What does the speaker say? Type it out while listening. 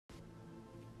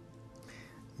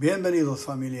Bienvenidos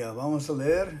familia, vamos a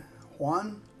leer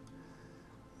Juan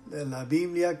de la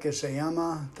Biblia que se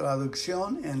llama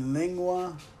Traducción en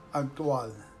Lengua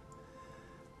Actual,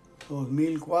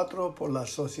 2004 por las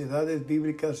Sociedades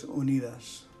Bíblicas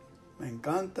Unidas. Me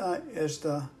encanta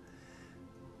esta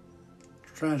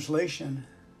translation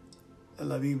de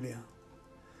la Biblia.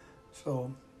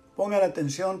 Pongan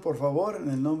atención por favor en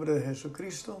el nombre de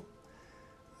Jesucristo,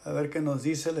 a ver qué nos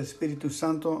dice el Espíritu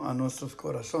Santo a nuestros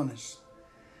corazones.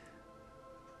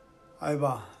 Ahí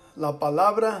va. La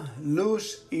palabra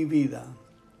luz y vida.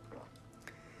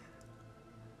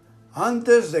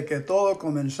 Antes de que todo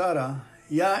comenzara,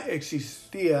 ya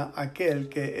existía aquel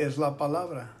que es la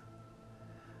palabra.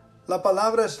 La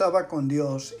palabra estaba con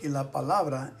Dios y la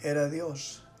palabra era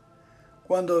Dios.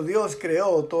 Cuando Dios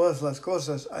creó todas las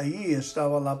cosas, allí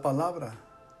estaba la palabra.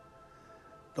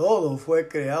 Todo fue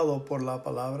creado por la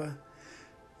palabra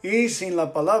y sin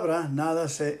la palabra nada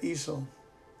se hizo.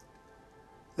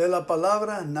 De la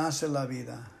palabra nace la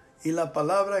vida, y la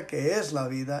palabra que es la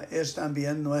vida es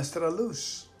también nuestra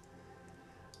luz.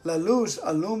 La luz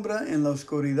alumbra en la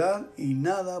oscuridad y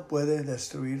nada puede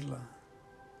destruirla.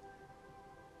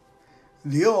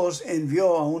 Dios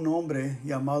envió a un hombre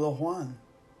llamado Juan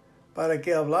para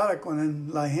que hablara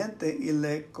con la gente y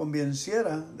le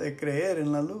convenciera de creer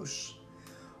en la luz.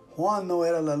 Juan no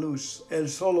era la luz, él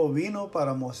solo vino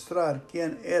para mostrar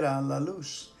quién era la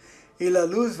luz. Y la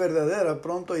luz verdadera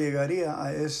pronto llegaría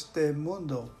a este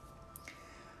mundo.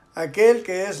 Aquel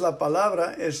que es la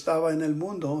palabra estaba en el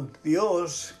mundo.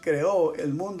 Dios creó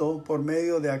el mundo por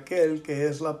medio de aquel que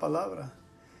es la palabra.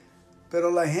 Pero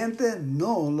la gente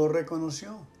no lo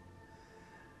reconoció.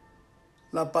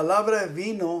 La palabra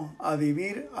vino a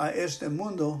vivir a este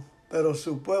mundo, pero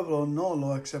su pueblo no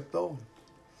lo aceptó.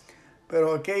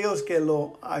 Pero aquellos que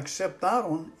lo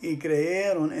aceptaron y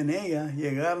creyeron en ella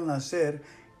llegaron a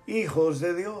ser hijos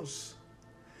de Dios.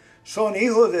 Son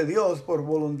hijos de Dios por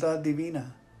voluntad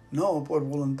divina, no por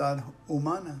voluntad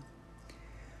humana.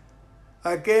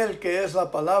 Aquel que es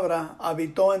la palabra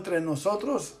habitó entre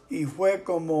nosotros y fue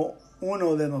como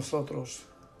uno de nosotros.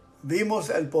 Vimos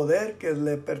el poder que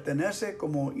le pertenece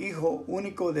como hijo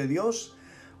único de Dios,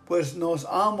 pues nos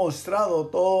ha mostrado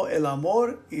todo el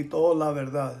amor y toda la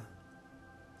verdad.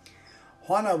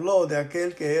 Juan habló de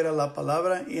aquel que era la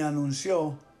palabra y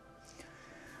anunció: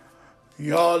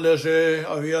 ya les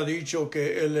había dicho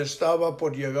que Él estaba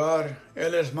por llegar.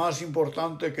 Él es más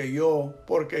importante que yo,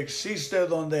 porque existe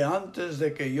donde antes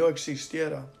de que yo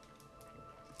existiera.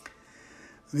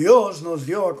 Dios nos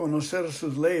dio a conocer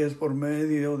sus leyes por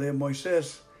medio de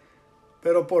Moisés,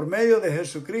 pero por medio de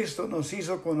Jesucristo nos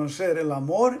hizo conocer el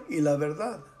amor y la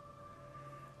verdad.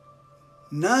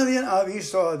 Nadie ha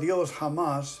visto a Dios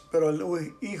jamás, pero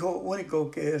el Hijo único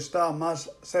que está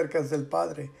más cerca del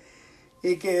Padre,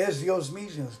 y que es Dios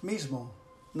mismo,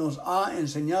 nos ha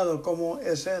enseñado cómo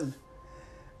es Él.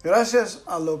 Gracias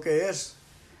a lo que es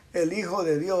el Hijo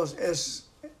de Dios,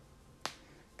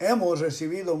 hemos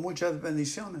recibido muchas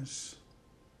bendiciones.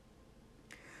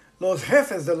 Los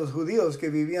jefes de los judíos que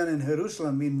vivían en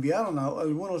Jerusalén enviaron a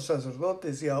algunos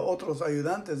sacerdotes y a otros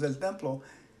ayudantes del templo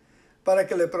para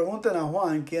que le pregunten a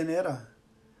Juan quién era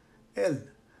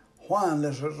él. Juan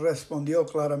les respondió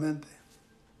claramente: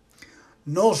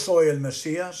 no soy el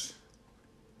Mesías.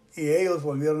 Y ellos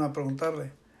volvieron a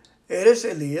preguntarle: ¿eres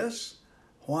Elías?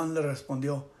 Juan le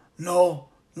respondió: no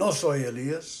soy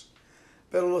Elías.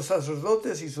 Pero los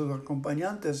sacerdotes y sus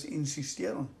acompañantes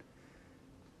insistieron: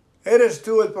 ¿eres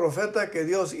tú el profeta que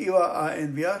Dios iba a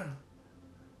enviar?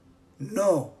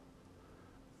 No,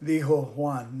 dijo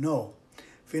Juan, no.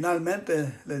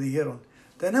 Finalmente le dijeron: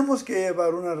 tenemos que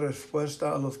llevar una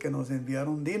respuesta a los que nos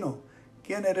enviaron. Dinos,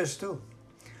 ¿quién eres tú?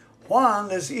 Juan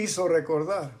les hizo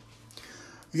recordar: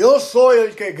 yo soy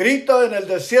el que grita en el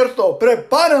desierto,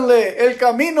 prepárenle el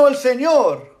camino al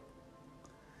Señor.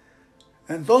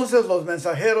 Entonces los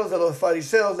mensajeros de los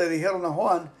fariseos le dijeron a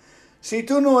Juan: si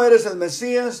tú no eres el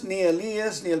Mesías, ni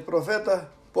Elías, ni el profeta,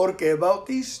 ¿por qué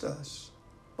bautizas?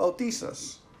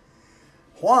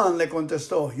 Juan le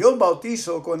contestó: yo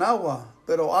bautizo con agua,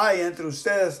 pero hay entre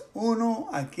ustedes uno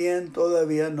a quien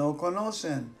todavía no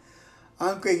conocen.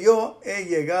 Aunque yo he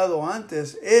llegado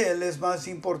antes, Él es más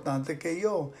importante que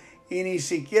yo, y ni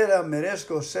siquiera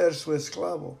merezco ser su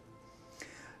esclavo.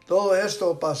 Todo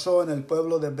esto pasó en el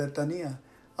pueblo de Betania,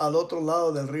 al otro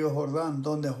lado del río Jordán,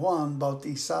 donde Juan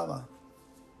bautizaba.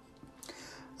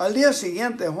 Al día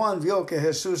siguiente, Juan vio que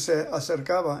Jesús se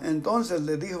acercaba. Entonces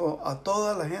le dijo a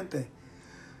toda la gente: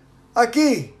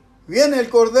 aquí viene el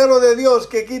Cordero de Dios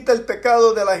que quita el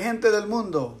pecado de la gente del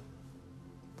mundo.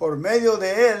 Por medio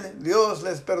de Él, Dios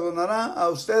les perdonará a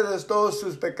ustedes todos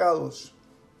sus pecados.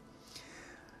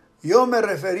 Yo me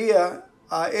refería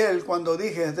a él cuando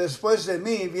dije, después de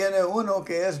mí viene uno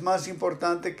que es más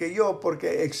importante que yo,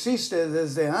 porque existe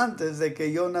desde antes de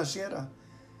que yo naciera.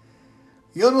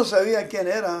 Yo no sabía quién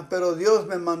era, pero Dios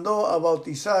me mandó a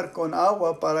bautizar con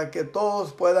agua para que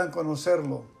todos puedan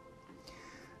conocerlo.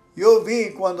 Yo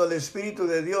vi cuando el Espíritu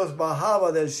de Dios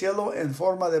bajaba del cielo en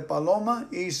forma de paloma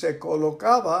y se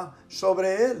colocaba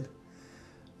sobre él.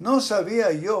 No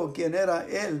sabía yo quién era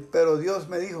él, pero Dios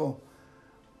me dijo,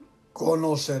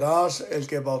 conocerás el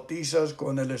que bautizas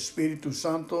con el Espíritu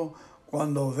Santo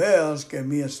cuando veas que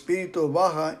mi Espíritu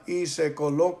baja y se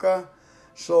coloca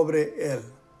sobre él.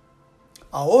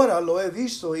 Ahora lo he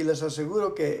visto y les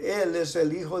aseguro que él es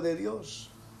el Hijo de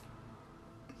Dios.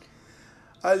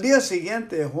 Al día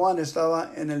siguiente, Juan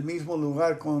estaba en el mismo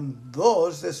lugar con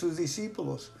 2 de sus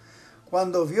discípulos.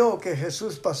 Cuando vio que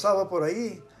Jesús pasaba por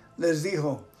ahí, les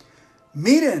dijo,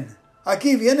 miren,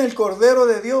 aquí viene el Cordero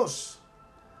de Dios.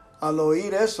 Al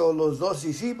oír eso, los 2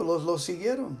 discípulos lo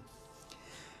siguieron.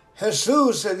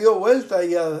 Jesús se dio vuelta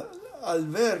y al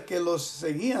ver que los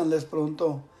seguían, les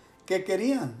preguntó, ¿qué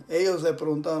querían? Ellos le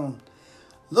preguntaron,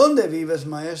 ¿dónde vives,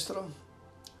 maestro?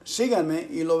 Síganme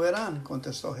y lo verán,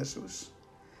 contestó Jesús.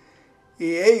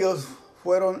 Y ellos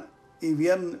fueron y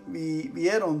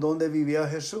vieron dónde vivía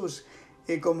Jesús.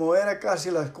 Y como era casi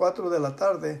las 4 de la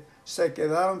tarde, se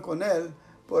quedaron con él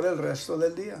por el resto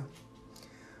del día.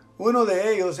 Uno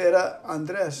de ellos era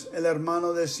Andrés, el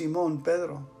hermano de Simón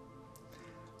Pedro.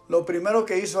 Lo primero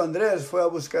que hizo Andrés fue a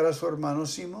buscar a su hermano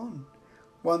Simón.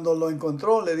 Cuando lo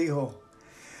encontró, le dijo,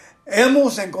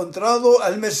 hemos encontrado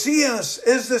al Mesías,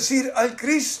 es decir, al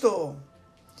Cristo.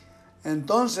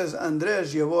 Entonces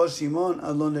Andrés llevó a Simón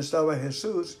a donde estaba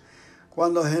Jesús.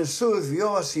 Cuando Jesús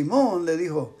vio a Simón, le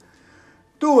dijo,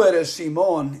 tú eres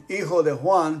Simón, hijo de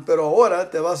Juan, pero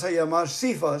ahora te vas a llamar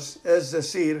Cifas, es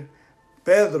decir,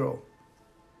 Pedro.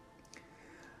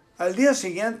 Al día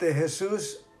siguiente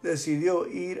Jesús decidió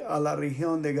ir a la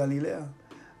región de Galilea.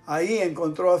 Ahí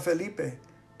encontró a Felipe,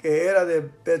 que era de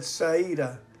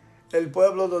Betsaida, el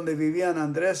pueblo donde vivían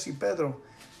Andrés y Pedro.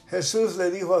 Jesús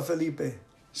le dijo a Felipe,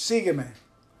 sígueme.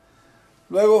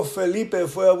 Luego Felipe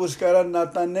fue a buscar a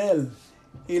Natanael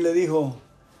y le dijo,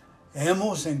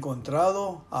 hemos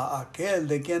encontrado a aquel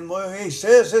de quien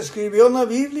Moisés escribió en la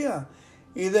Biblia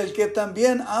y del que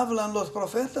también hablan los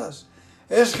profetas.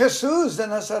 Es Jesús de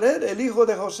Nazaret, el hijo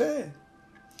de José.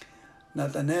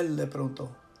 Natanael le preguntó,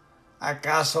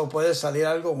 ¿acaso puede salir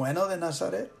algo bueno de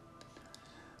Nazaret?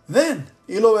 Ven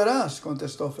y lo verás,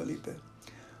 contestó Felipe.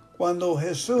 Cuando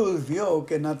Jesús vio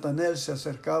que Natanael se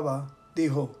acercaba,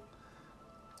 dijo,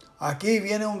 aquí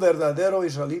viene un verdadero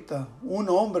israelita, un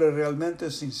hombre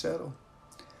realmente sincero.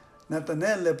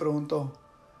 Natanael le preguntó,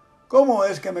 ¿cómo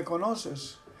es que me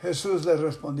conoces? Jesús le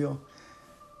respondió,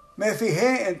 me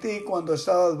fijé en ti cuando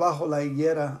estabas bajo la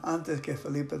higuera antes que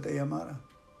Felipe te llamara.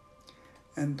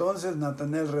 Entonces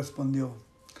Natanael respondió,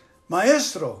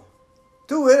 Maestro,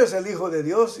 tú eres el Hijo de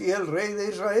Dios y el Rey de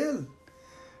Israel.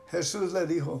 Jesús le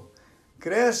dijo,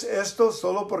 ¿crees esto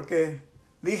solo porque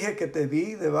dije que te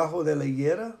vi debajo de la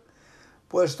higuera?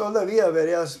 Pues todavía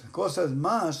verás cosas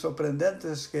más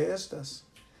sorprendentes que estas.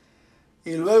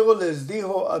 Y luego les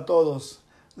dijo a todos,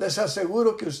 les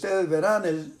aseguro que ustedes verán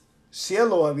el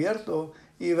cielo abierto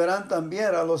y verán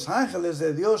también a los ángeles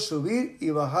de Dios subir y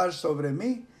bajar sobre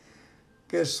mí,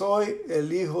 que soy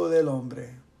el Hijo del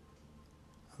Hombre.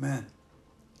 Amén.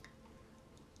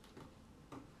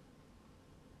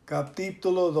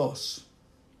 Capítulo 2.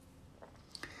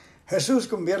 Jesús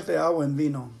convierte agua en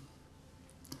vino.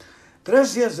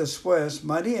 3 días después,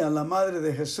 María, la madre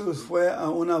de Jesús, fue a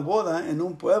una boda en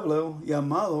un pueblo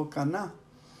llamado Caná,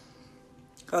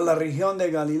 a la región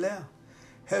de Galilea.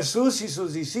 Jesús y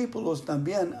sus discípulos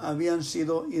también habían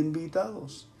sido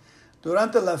invitados.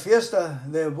 Durante la fiesta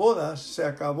de bodas se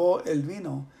acabó el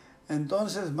vino.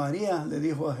 Entonces María le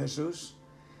dijo a Jesús,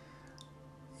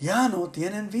 ya no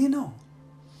tienen vino.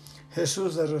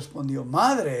 Jesús le respondió,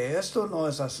 Madre, esto no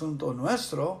es asunto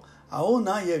nuestro. Aún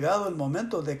no ha llegado el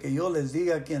momento de que yo les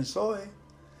diga quién soy.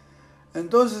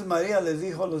 Entonces María les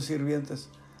dijo a los sirvientes,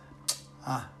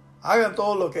 hagan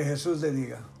todo lo que Jesús les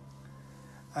diga.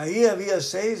 Ahí había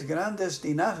 6 grandes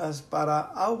tinajas para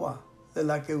agua, de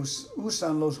la que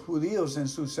usan los judíos en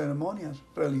sus ceremonias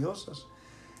religiosas.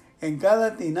 En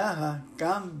cada tinaja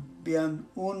cambian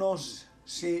unos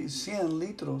 100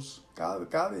 litros,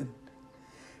 caben.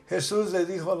 Jesús le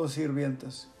dijo a los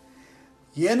sirvientes,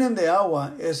 llenen de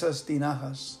agua esas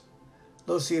tinajas.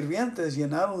 Los sirvientes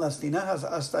llenaron las tinajas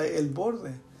hasta el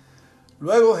borde.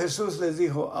 Luego Jesús les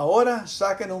dijo, ahora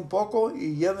saquen un poco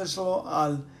y llévenselo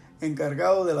al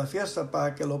encargado de la fiesta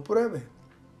para que lo pruebe.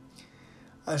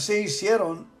 Así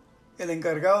hicieron el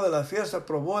encargado de la fiesta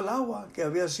probó el agua que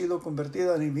había sido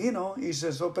convertida en vino y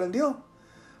se sorprendió,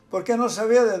 porque no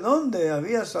sabía de dónde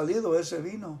había salido ese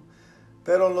vino,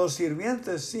 pero los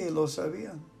sirvientes sí lo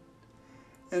sabían.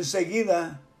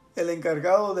 Enseguida, el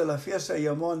encargado de la fiesta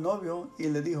llamó al novio y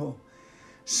le dijo: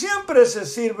 siempre se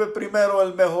sirve primero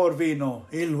el mejor vino,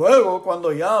 y luego,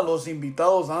 cuando ya los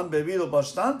invitados han bebido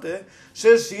bastante,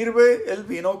 se sirve el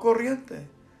vino corriente.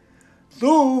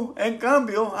 Tú, en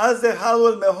cambio, has dejado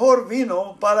el mejor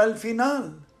vino para el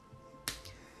final.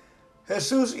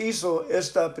 Jesús hizo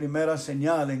esta primera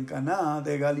señal en Caná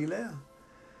de Galilea.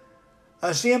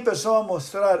 Así empezó a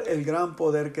mostrar el gran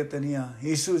poder que tenía,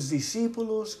 y sus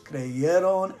discípulos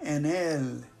creyeron en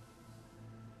él.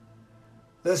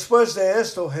 Después de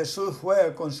esto, Jesús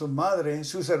fue con su madre,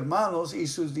 sus hermanos y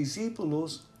sus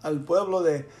discípulos al pueblo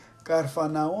de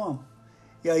Cafarnaúm,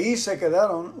 y allí se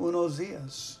quedaron unos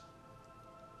días.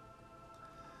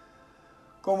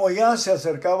 Como ya se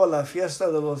acercaba la fiesta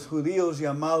de los judíos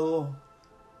llamado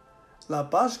la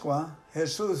Pascua,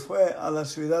 Jesús fue a la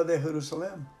ciudad de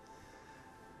Jerusalén.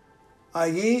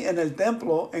 Allí en el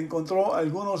templo encontró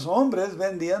algunos hombres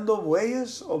vendiendo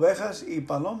bueyes, ovejas y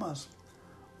palomas.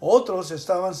 Otros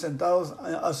estaban sentados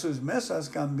a sus mesas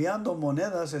cambiando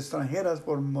monedas extranjeras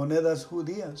por monedas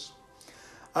judías.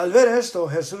 Al ver esto,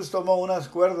 Jesús tomó unas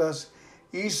cuerdas,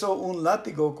 hizo un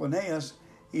látigo con ellas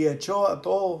y echó a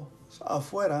todos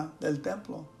afuera del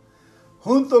templo,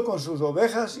 junto con sus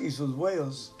ovejas y sus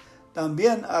bueyes.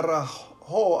 También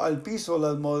arrojó al piso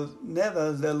las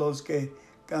monedas de los que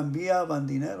cambiaban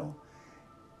dinero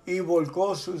y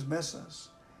volcó sus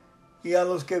mesas. Y a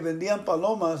los que vendían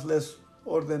palomas les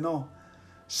ordenó: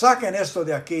 saquen esto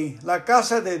de aquí. La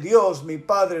casa de Dios, mi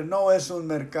Padre, no es un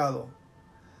mercado.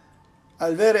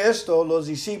 Al ver esto, los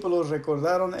discípulos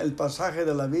recordaron el pasaje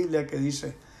de la Biblia que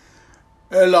dice: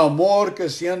 el amor que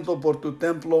siento por tu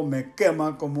templo me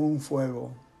quema como un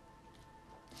fuego.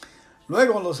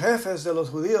 Luego los jefes de los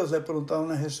judíos le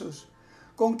preguntaron a Jesús: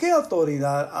 ¿con qué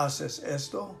autoridad haces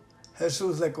esto?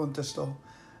 Jesús le contestó: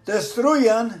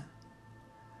 destruyan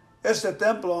este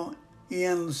templo y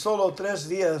en solo 3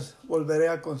 días volveré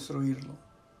a construirlo.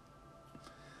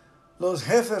 Los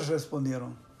jefes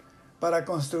respondieron: para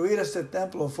construir este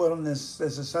templo fueron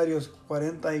necesarios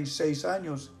 46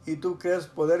 años, ¿y tú crees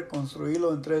poder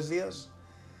construirlo en 3 días?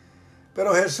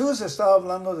 Pero Jesús estaba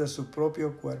hablando de su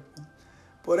propio cuerpo.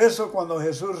 Por eso, cuando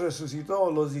Jesús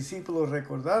resucitó, los discípulos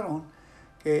recordaron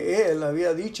que Él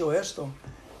había dicho esto.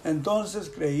 Entonces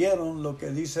creyeron lo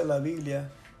que dice la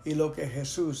Biblia y lo que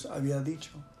Jesús había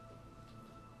dicho.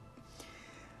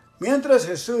 Mientras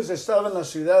Jesús estaba en la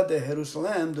ciudad de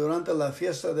Jerusalén durante la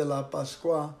fiesta de la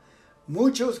Pascua,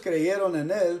 muchos creyeron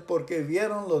en Él porque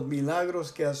vieron los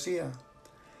milagros que hacía.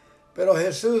 Pero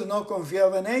Jesús no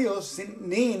confiaba en ellos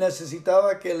ni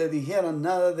necesitaba que le dijeran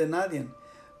nada de nadie,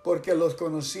 porque los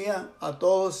conocía a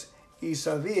todos y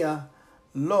sabía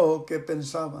lo que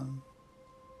pensaban.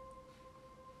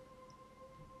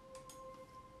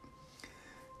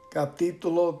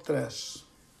 Capítulo 3.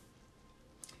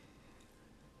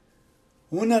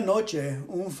 Una noche,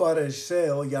 un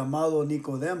fariseo llamado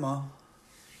Nicodemo,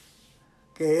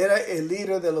 que era el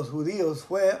líder de los judíos,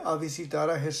 fue a visitar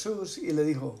a Jesús y le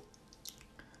dijo: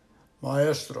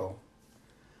 Maestro,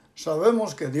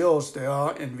 sabemos que Dios te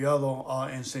ha enviado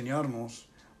a enseñarnos,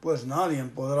 pues nadie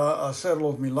podrá hacer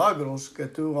los milagros que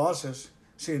tú haces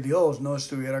si Dios no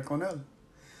estuviera con él.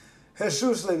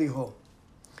 Jesús le dijo: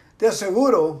 te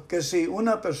aseguro que si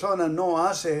una persona no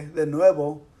nace de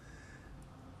nuevo,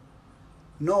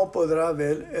 no podrá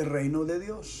ver el reino de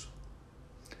Dios.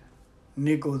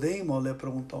 Nicodemo le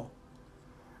preguntó: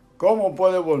 ¿cómo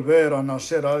puede volver a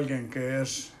nacer alguien que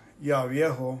es ya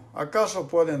viejo? ¿Acaso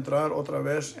puede entrar otra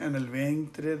vez en el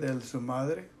vientre de su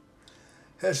madre?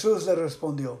 Jesús le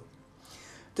respondió: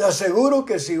 te aseguro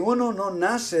que si uno no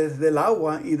nace del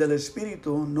agua y del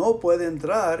Espíritu, no puede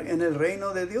entrar en el reino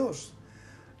de Dios.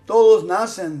 Todos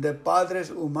nacen de padres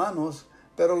humanos,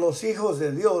 pero los hijos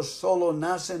de Dios solo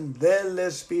nacen del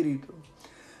Espíritu.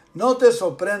 No te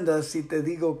sorprendas si te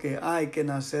digo que hay que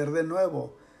nacer de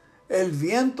nuevo. El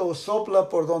viento sopla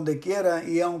por donde quiera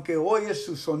y aunque oyes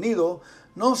su sonido,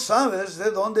 no sabes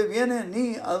de dónde viene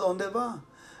ni a dónde va.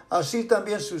 Así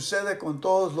también sucede con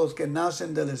todos los que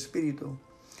nacen del Espíritu.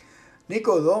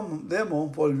 Nicodemo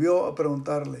volvió a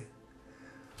preguntarle: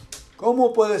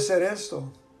 ¿cómo puede ser esto?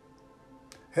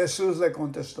 Jesús le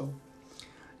contestó: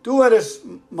 tú eres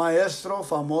maestro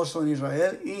famoso en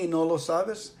Israel y no lo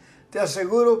sabes. Te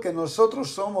aseguro que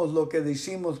nosotros somos lo que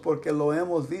decimos porque lo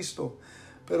hemos visto,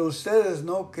 pero ustedes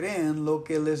no creen lo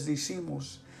que les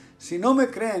decimos. Si no me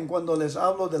creen cuando les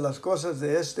hablo de las cosas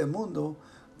de este mundo,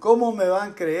 ¿cómo me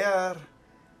van a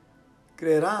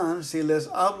creerán si les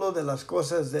hablo de las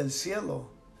cosas del cielo?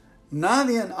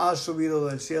 Nadie ha subido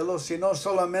del cielo, sino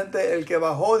solamente el que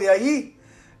bajó de allí,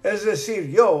 es decir,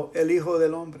 yo, el Hijo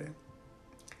del Hombre.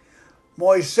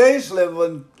 Moisés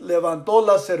levantó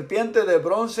la serpiente de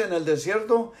bronce en el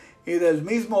desierto, y del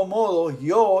mismo modo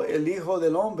yo, el Hijo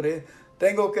del Hombre,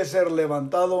 tengo que ser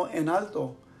levantado en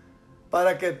alto,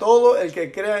 para que todo el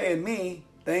que crea en mí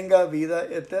tenga vida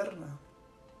eterna.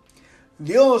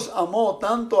 Dios amó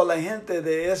tanto a la gente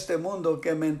de este mundo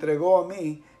que me entregó a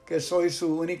mí, que soy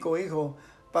su único hijo,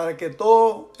 para que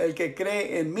todo el que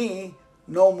cree en mí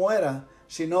no muera,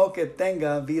 sino que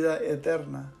tenga vida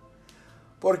eterna.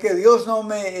 Porque Dios no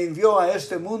me envió a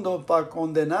este mundo para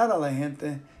condenar a la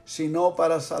gente, sino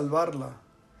para salvarla.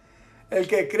 El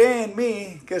que cree en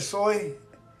mí, que soy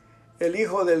el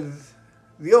Hijo de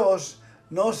Dios,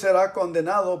 no será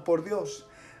condenado por Dios.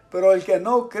 Pero el que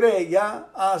no cree ya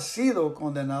ha sido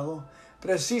condenado,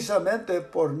 precisamente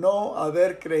por no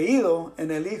haber creído en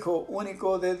el Hijo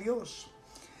único de Dios.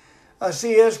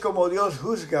 Así es como Dios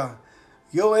juzga.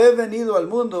 Yo he venido al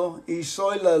mundo y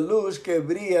soy la luz que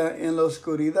brilla en la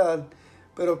oscuridad,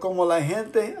 pero como la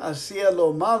gente hacía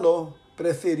lo malo,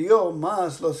 prefirió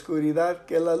más la oscuridad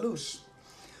que la luz.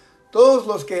 Todos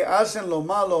los que hacen lo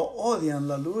malo odian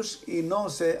la luz y no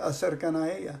se acercan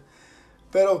a ella,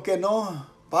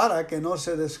 para que no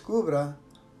se descubra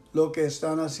lo que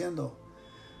están haciendo.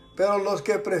 Pero los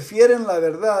que prefieren la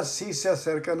verdad sí se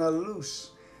acercan a la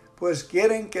luz, pues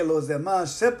quieren que los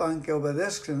demás sepan que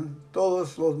obedezcan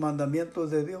todos los mandamientos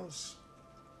de Dios.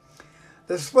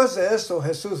 Después de esto,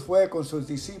 Jesús fue con sus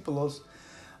discípulos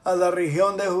a la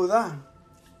región de Judá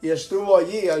y estuvo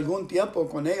allí algún tiempo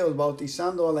con ellos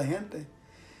bautizando a la gente.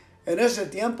 En ese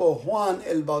tiempo, Juan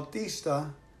el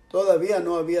Bautista todavía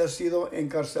no había sido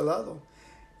encarcelado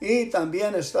y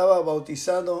también estaba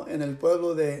bautizado en el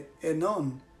pueblo de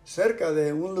Enón, cerca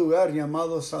de un lugar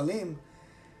llamado Salim.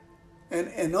 En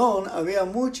Enón había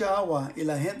mucha agua y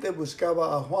la gente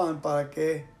buscaba a Juan para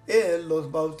que él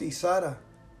los bautizara.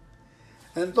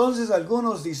 Entonces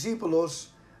algunos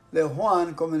discípulos de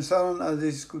Juan comenzaron a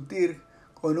discutir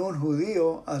con un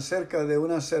judío acerca de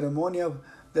una ceremonia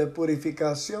de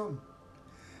purificación.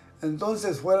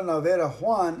 Entonces fueron a ver a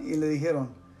Juan y le dijeron: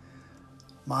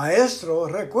 Maestro,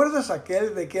 ¿recuerdas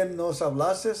aquel de quien nos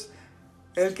hablases,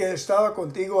 el que estaba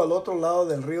contigo al otro lado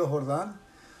del río Jordán?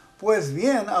 Pues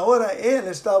bien, ahora él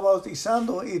está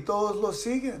bautizando y todos lo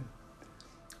siguen.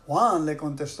 Juan le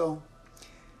contestó: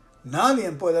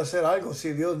 Nadie puede hacer algo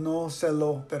si Dios no se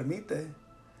lo permite.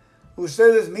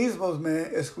 Ustedes mismos me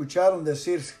escucharon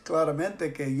decir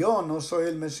claramente que yo no soy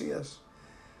el Mesías,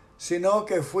 sino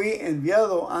que fui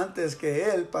enviado antes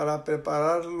que él para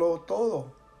prepararlo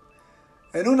todo.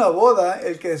 En una boda,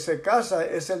 el que se casa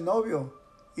es el novio,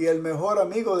 y el mejor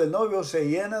amigo del novio se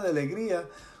llena de alegría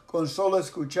con solo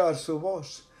escuchar su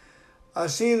voz.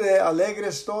 Así de alegre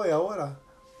estoy ahora,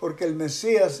 porque el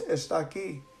Mesías está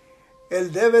aquí.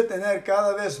 Él debe tener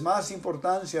cada vez más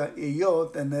importancia y yo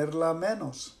tenerla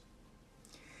menos.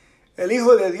 El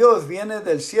Hijo de Dios viene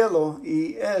del cielo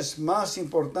y es más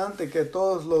importante que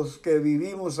todos los que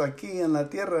vivimos aquí en la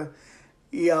tierra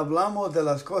y hablamos de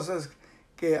las cosas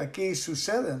que aquí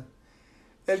suceden.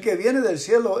 El que viene del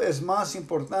cielo es más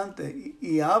importante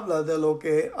y habla de lo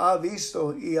que ha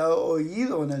visto y ha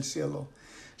oído en el cielo.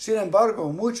 Sin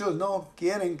embargo, muchos no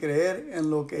quieren creer en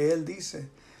lo que él dice.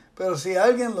 Pero si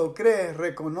alguien lo cree,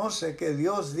 reconoce que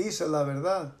Dios dice la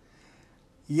verdad,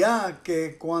 ya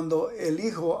que cuando el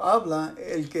Hijo habla,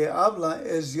 el que habla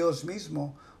es Dios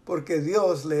mismo, porque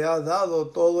Dios le ha dado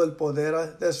todo el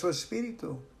poder de su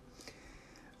Espíritu.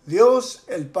 Dios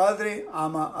el Padre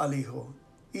ama al Hijo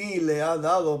y le ha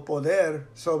dado poder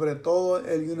sobre todo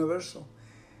el universo.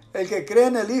 El que cree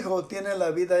en el Hijo tiene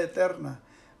la vida eterna,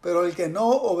 pero el que no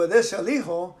obedece al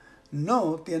Hijo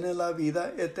no tiene la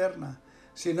vida eterna,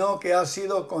 sino que ha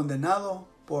sido condenado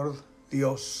por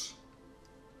Dios.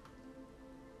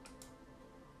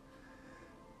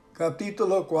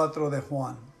 Capítulo 4 de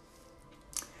Juan.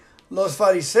 Los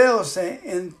fariseos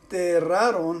se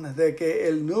enteraron de que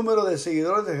el número de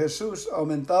seguidores de Jesús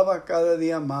aumentaba cada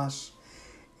día más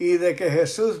y de que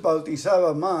Jesús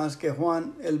bautizaba más que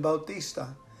Juan el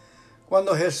Bautista.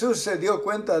 Cuando Jesús se dio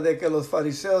cuenta de que los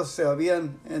fariseos se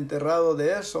habían enterado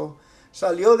de eso,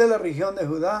 salió de la región de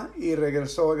Judá y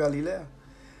regresó a Galilea.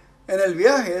 En el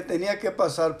viaje tenía que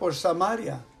pasar por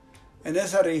Samaria. En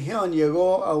esa región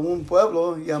llegó a un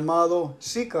pueblo llamado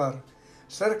Sicar.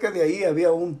 Cerca de ahí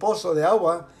había un pozo de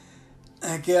agua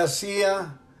que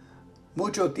hacía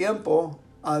mucho tiempo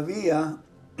había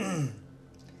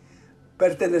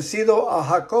pertenecido a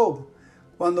Jacob.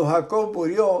 Cuando Jacob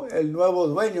murió, el nuevo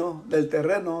dueño del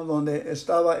terreno donde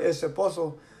estaba ese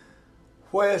pozo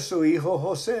fue su hijo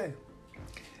José.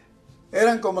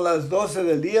 Eran como las 12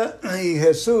 del día y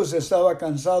Jesús estaba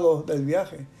cansado del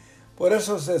viaje. Por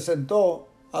eso se sentó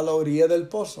a la orilla del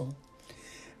pozo,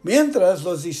 mientras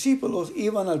los discípulos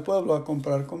iban al pueblo a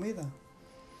comprar comida.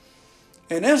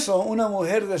 En eso, una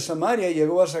mujer de Samaria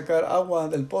llegó a sacar agua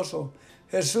del pozo.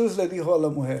 Jesús le dijo a la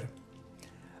mujer: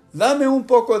 «Dame un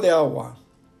poco de agua».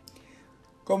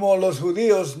 Como los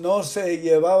judíos no se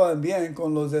llevaban bien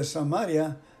con los de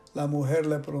Samaria, la mujer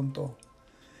le preguntó: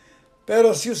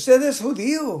 «Pero si usted es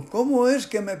judío, ¿cómo es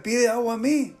que me pide agua a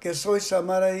mí, que soy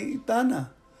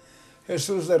samaritana?».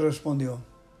 Jesús le respondió: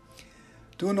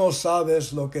 «Tú no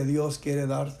sabes lo que Dios quiere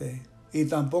darte, y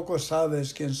tampoco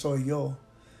sabes quién soy yo.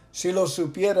 Si lo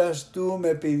supieras, tú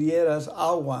me pidieras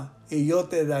agua, y yo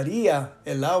te daría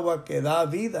el agua que da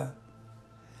vida».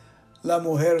 La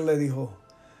mujer le dijo: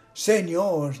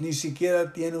 «Señor, ni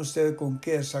siquiera tiene usted con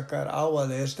qué sacar agua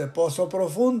de este pozo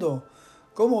profundo.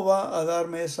 ¿Cómo va a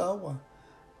darme esa agua?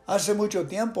 Hace mucho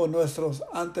tiempo nuestros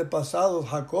antepasados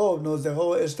Jacob nos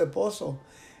dejó este pozo.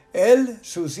 Él,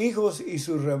 sus hijos y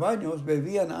sus rebaños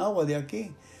bebían agua de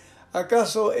aquí.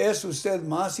 ¿Acaso es usted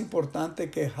más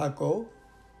importante que Jacob?».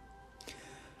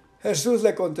 Jesús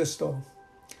le contestó: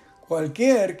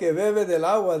 «Cualquier que bebe del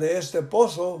agua de este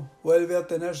pozo vuelve a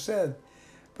tener sed,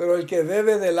 pero el que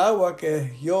bebe del agua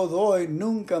que yo doy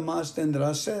nunca más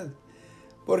tendrá sed,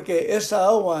 porque esa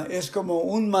agua es como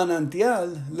un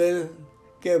manantial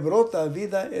que brota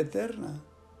vida eterna».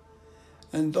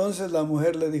 Entonces la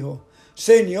mujer le dijo: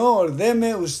 «Señor,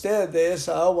 deme usted de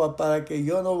esa agua para que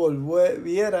yo no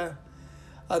volviera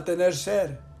a tener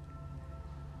sed,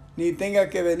 ni tenga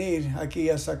que venir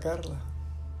aquí a sacarla».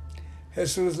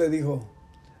 Jesús le dijo: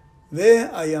 «Ve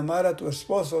a llamar a tu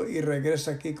esposo y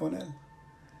regresa aquí con él».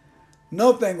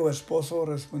 «No tengo esposo»,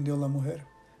 respondió la mujer.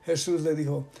 Jesús le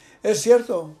dijo: «Es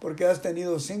cierto, porque has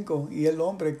tenido 5, y el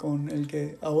hombre con el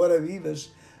que ahora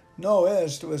vives no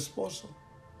es tu esposo».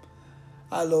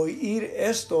 Al oír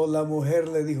esto, la mujer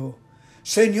le dijo: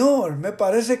 «Señor, me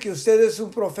parece que usted es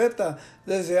un profeta.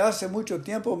 Desde hace mucho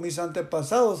tiempo mis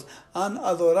antepasados han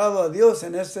adorado a Dios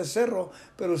en este cerro,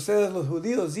 pero ustedes los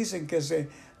judíos dicen que se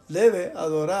debe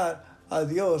adorar a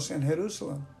Dios en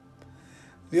Jerusalén».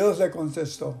 Dios le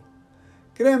contestó: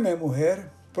 «Créeme, mujer,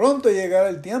 pronto llegará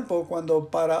el tiempo cuando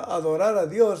para adorar a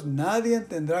Dios nadie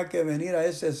tendrá que venir a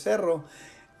ese cerro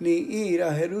ni ir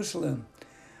a Jerusalén.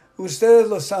 Ustedes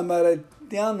los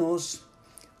samaritanos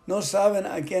no saben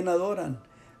a quién adoran,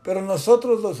 pero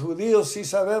nosotros los judíos sí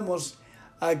sabemos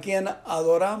a quién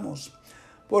adoramos,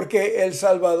 porque el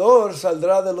Salvador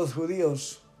saldrá de los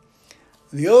judíos.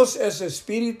 Dios es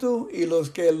espíritu, y los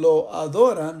que lo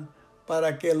adoran,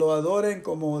 para que lo adoren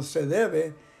como se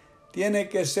debe, tienen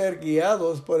que ser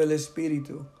guiados por el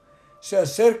Espíritu. Se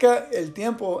acerca el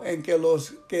tiempo en que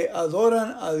los que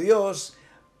adoran a Dios,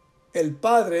 el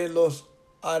Padre, los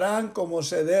harán como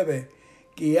se debe,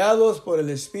 guiados por el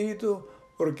Espíritu,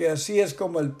 porque así es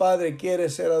como el Padre quiere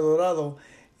ser adorado,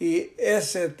 y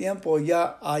ese tiempo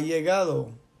ya ha llegado».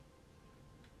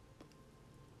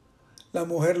 La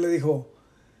mujer le dijo: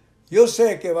 «Yo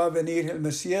sé que va a venir el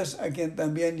Mesías, a quien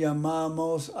también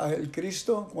llamamos el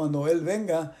Cristo. Cuando Él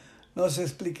venga, nos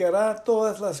explicará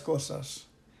todas las cosas».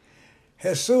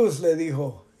 Jesús le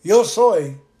dijo: «Yo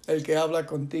soy el que habla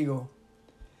contigo».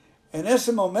 En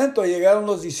ese momento llegaron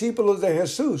los discípulos de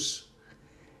Jesús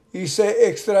y se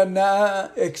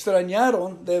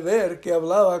extrañaron de ver que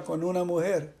hablaba con una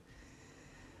mujer.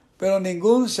 Pero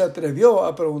ninguno se atrevió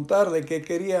a preguntarle qué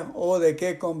quería o de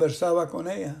qué conversaba con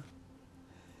ella.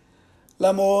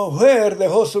 La mujer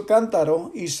dejó su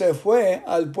cántaro y se fue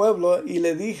al pueblo y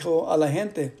le dijo a la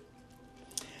gente: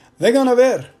 «Vengan a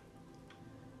ver,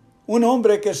 un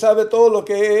hombre que sabe todo lo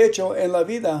que he hecho en la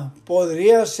vida,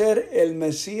 ¿podría ser el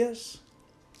Mesías?».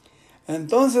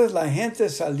 Entonces la gente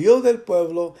salió del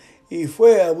pueblo y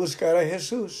fue a buscar a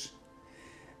Jesús.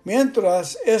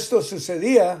 Mientras esto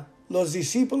sucedía, los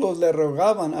discípulos le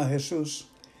rogaban a Jesús: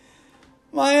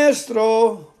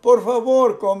 «Maestro, por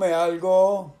favor, come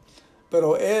algo».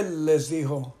 Pero él les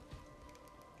dijo: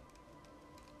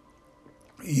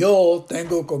 «Yo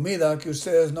tengo comida que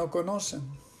ustedes no conocen».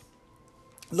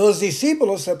 Los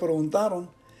discípulos se preguntaron: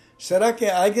 «¿Será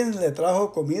que alguien le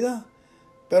trajo comida?».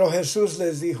 Pero Jesús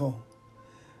les dijo: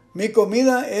 «Mi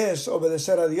comida es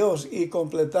obedecer a Dios y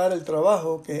completar el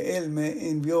trabajo que Él me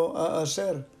envió a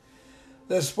hacer.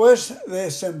 Después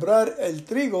de sembrar el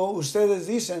trigo, ustedes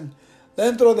dicen: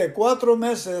 dentro de 4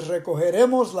 meses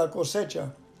recogeremos la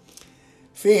cosecha.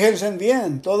 Fíjense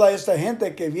bien, toda esta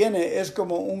gente que viene es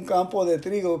como un campo de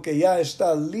trigo que ya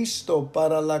está listo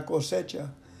para la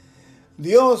cosecha.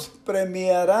 Dios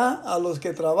premiará a los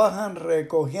que trabajan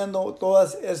recogiendo toda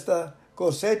esta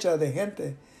cosecha de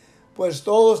gente, pues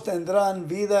todos tendrán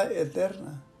vida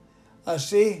eterna.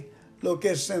 Así, lo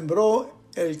que sembró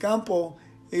el campo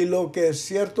y lo que es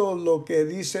cierto, lo que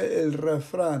dice el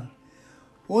refrán.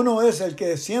 Uno es el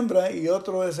que siembra y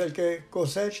otro es el que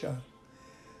cosecha.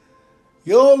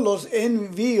 Yo los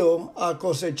envío a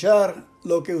cosechar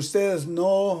lo que a ustedes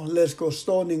no les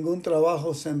costó ningún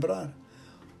trabajo sembrar.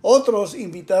 Otros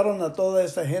invitaron a toda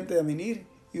esta gente a venir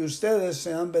y ustedes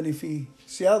se han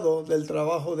beneficiado del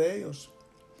trabajo de ellos.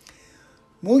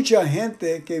 Mucha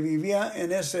gente que vivía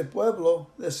en ese pueblo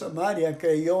de Samaria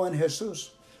creyó en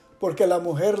Jesús, porque la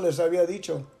mujer les había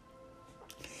dicho,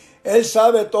 Él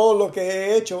sabe todo lo que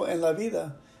he hecho en la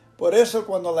vida. Por eso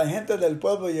cuando la gente del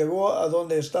pueblo llegó a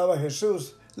donde estaba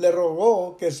Jesús, le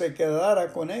rogó que se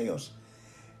quedara con ellos.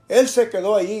 Él se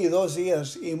quedó allí 2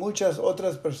 días y muchas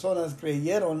otras personas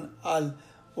creyeron al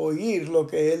oír lo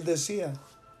que él decía.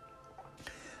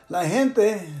 La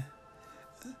gente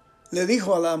le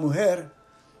dijo a la mujer,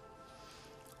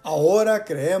 ahora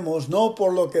creemos no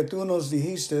por lo que tú nos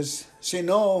dijiste,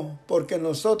 sino porque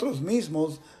nosotros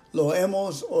mismos lo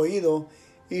hemos oído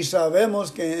y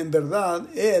sabemos que en verdad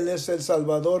Él es el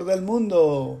Salvador del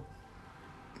mundo.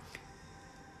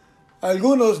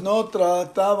 Algunos no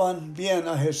trataban bien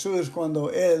a Jesús cuando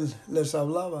Él les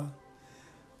hablaba.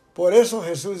 Por eso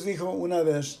Jesús dijo una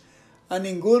vez, a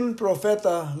ningún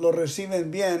profeta lo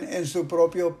reciben bien en su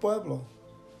propio pueblo.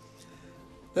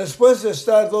 Después de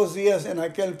estar 2 días en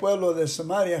aquel pueblo de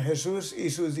Samaria, Jesús y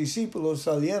sus discípulos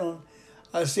salieron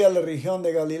hacia la región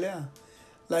de Galilea.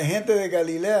 La gente de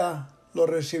Galilea lo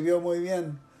recibió muy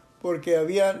bien, porque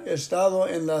habían estado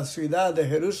en la ciudad de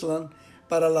Jerusalén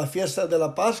para la fiesta de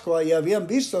la Pascua y habían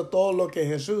visto todo lo que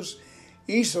Jesús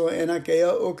hizo en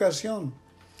aquella ocasión.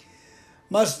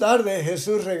 Más tarde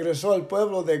Jesús regresó al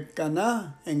pueblo de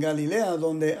Caná en Galilea,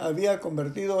 donde había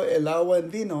convertido el agua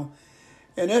en vino.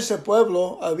 En ese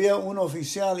pueblo había un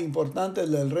oficial importante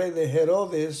del rey de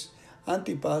Herodes,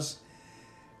 Antipas.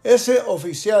 Ese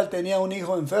oficial tenía un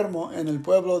hijo enfermo en el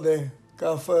pueblo de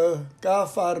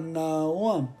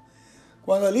Cafarnaúm.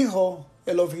 Cuando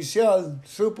el oficial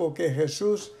supo que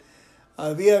Jesús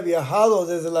había viajado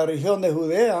desde la región de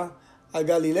Judea a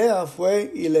Galilea,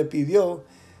 fue y le pidió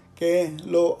que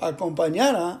lo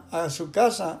acompañara a su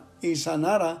casa y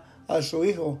sanara a su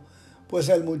hijo, pues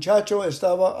el muchacho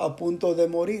estaba a punto de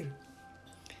morir.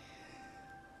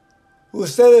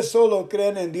 Ustedes solo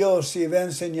creen en Dios si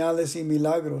ven señales y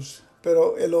milagros,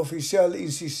 pero el oficial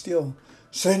insistió,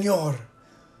 Señor,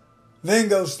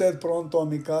 venga usted pronto a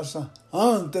mi casa,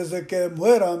 antes de que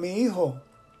muera mi hijo.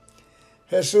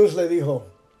 Jesús le dijo,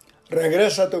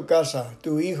 regresa a tu casa,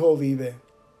 tu hijo vive.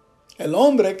 El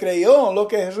hombre creyó lo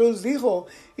que Jesús dijo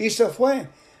y se fue.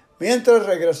 Mientras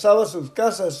regresaba a sus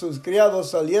casas, sus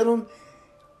criados salieron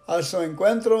a su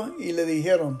encuentro y le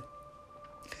dijeron,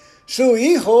 su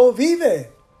hijo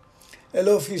vive. El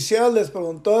oficial les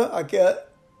preguntó a qué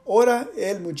hora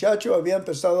el muchacho había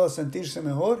empezado a sentirse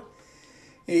mejor.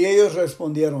 Y ellos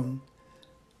respondieron,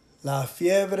 la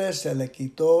fiebre se le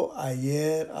quitó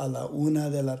ayer a la 1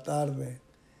 de la tarde.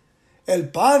 El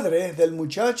padre del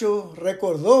muchacho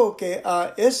recordó que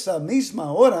a esa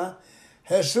misma hora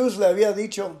Jesús le había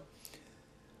dicho,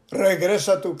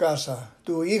 regresa a tu casa,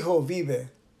 tu hijo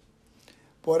vive.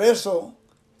 Por eso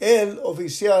el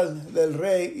oficial del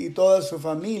rey y toda su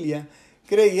familia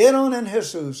creyeron en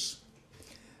Jesús.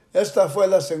 Esta fue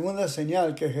la segunda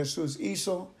señal que Jesús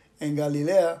hizo en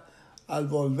Galilea al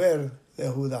volver de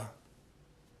Judá.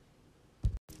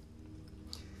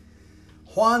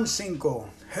 Juan 5.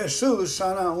 Jesús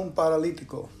sana a un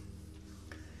paralítico.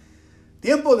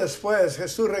 Tiempo después,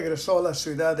 Jesús regresó a la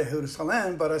ciudad de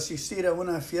Jerusalén para asistir a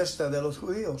una fiesta de los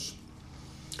judíos.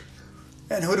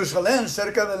 En Jerusalén,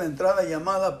 cerca de la entrada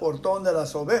llamada Portón de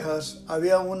las Ovejas,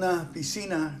 había una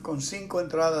piscina con 5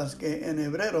 entradas que en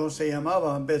hebreo se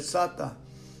llamaba Betzata.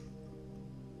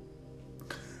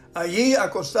 Allí,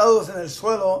 acostados en el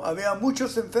suelo, había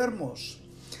muchos enfermos,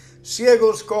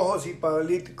 ciegos, cojos y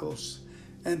paralíticos.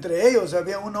 Entre ellos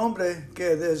había un hombre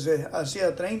que desde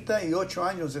hacía 38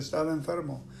 años estaba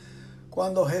enfermo.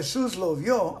 Cuando Jesús lo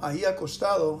vio ahí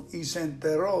acostado y se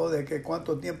enteró de que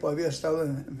cuánto tiempo había estado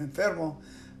enfermo,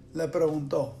 le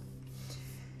preguntó,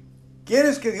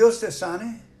 ¿quieres que Dios te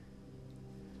sane?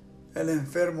 El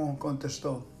enfermo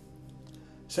contestó,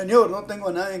 Señor, no tengo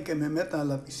a nadie que me meta a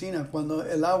la piscina cuando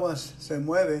el agua se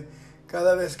mueve.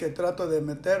 Cada vez que trato de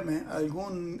meterme,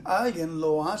 alguien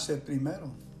lo hace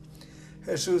primero.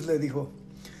 Jesús le dijo,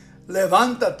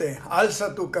 levántate,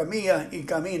 alza tu camilla y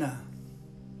camina.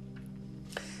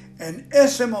 En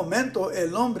ese momento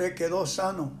el hombre quedó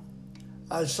sano,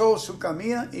 alzó su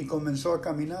camilla y comenzó a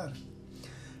caminar.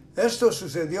 Esto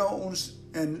sucedió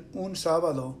en un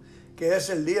sábado, que es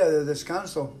el día de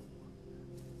descanso,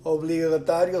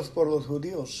 obligatorios por los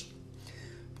judíos.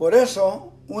 Por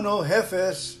eso, unos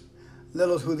jefes de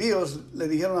los judíos le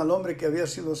dijeron al hombre que había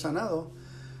sido sanado: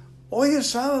 hoy es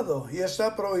sábado y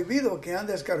está prohibido que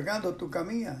andes cargando tu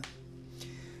camilla.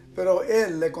 Pero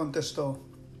él le contestó: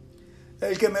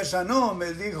 el que me sanó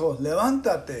me dijo,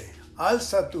 levántate,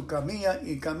 alza tu camilla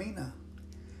y camina.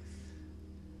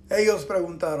 Ellos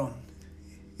preguntaron: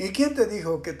 ¿y quién te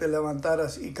dijo que te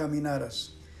levantaras y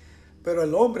caminaras? Pero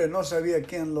el hombre no sabía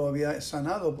quién lo había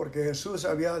sanado, porque Jesús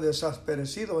había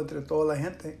desaparecido entre toda la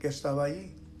gente que estaba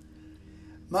allí.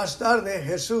 Más tarde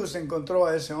Jesús encontró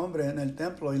a ese hombre en el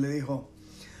templo y le dijo: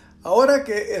 ahora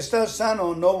que estás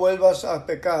sano, no vuelvas a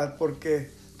pecar, porque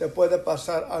te puede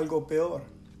pasar algo peor.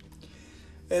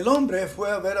 El hombre fue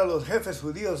a ver a los jefes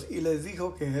judíos y les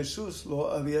dijo que Jesús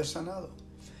lo había sanado.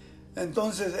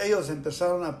 Entonces ellos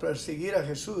empezaron a perseguir a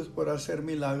Jesús por hacer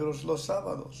milagros los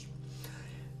sábados.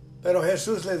 Pero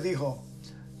Jesús les dijo: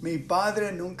 mi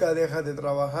Padre nunca deja de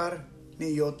trabajar,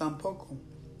 ni yo tampoco.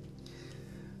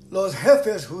 Los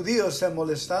jefes judíos se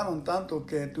molestaron tanto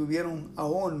que tuvieron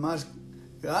aún más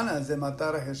ganas de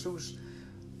matar a Jesús.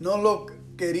 No lo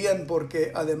querían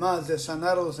porque, además de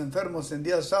sanar a los enfermos en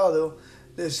día sábado,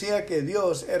 decía que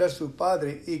Dios era su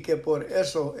Padre y que por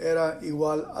eso era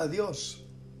igual a Dios.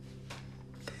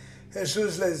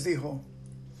 Jesús les dijo: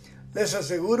 les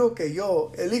aseguro que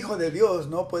yo, el Hijo de Dios,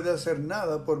 no puedo hacer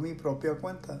nada por mi propia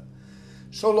cuenta.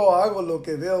 Solo hago lo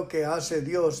que veo que hace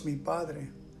Dios, mi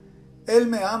Padre. Él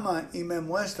me ama y me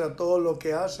muestra todo lo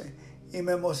que hace, y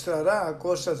me mostrará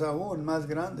cosas aún más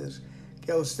grandes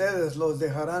que a ustedes los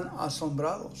dejarán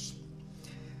asombrados.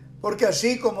 Porque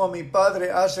así como mi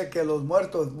Padre hace que los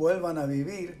muertos vuelvan a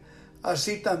vivir,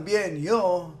 así también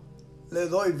yo le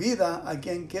doy vida a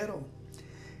quien quiero.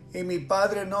 Y mi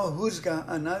Padre no juzga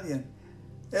a nadie.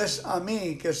 Es a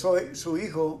mí, que soy su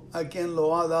Hijo, a quien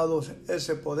lo ha dado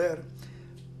ese poder,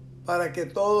 para que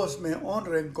todos me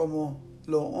honren como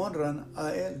lo honran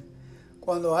a Él.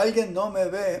 Cuando alguien no me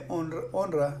ve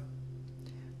honra,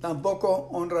 tampoco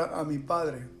honra a mi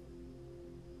Padre,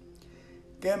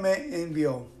 que me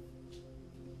envió.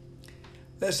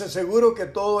 Les aseguro que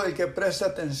todo el que presta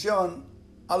atención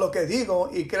a lo que digo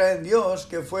y cree en Dios,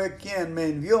 que fue quien me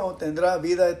envió, tendrá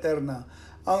vida eterna.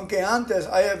 Aunque antes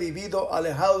haya vivido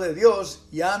alejado de Dios,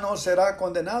 ya no será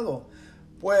condenado,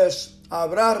 pues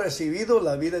habrá recibido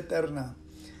la vida eterna.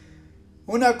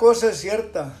 Una cosa es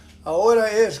cierta,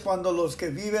 ahora es cuando los que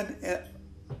viven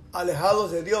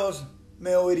alejados de Dios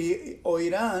me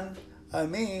oirán a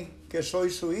mí, que soy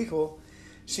su Hijo.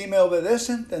 Si me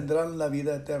obedecen, tendrán la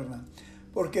vida eterna.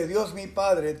 Porque Dios mi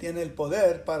Padre tiene el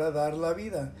poder para dar la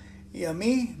vida, y a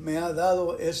mí me ha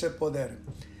dado ese poder.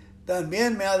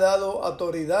 También me ha dado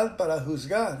autoridad para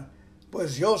juzgar,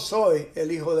 pues yo soy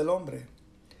el Hijo del Hombre.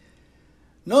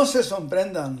 No se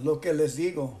sorprendan lo que les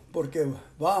digo, porque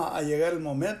va a llegar el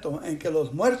momento en que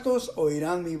los muertos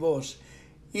oirán mi voz,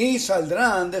 y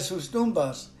saldrán de sus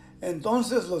tumbas.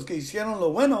 Entonces los que hicieron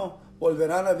lo bueno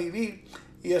volverán a vivir,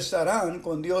 y estarán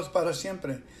con Dios para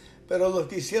siempre. Pero los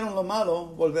que hicieron lo malo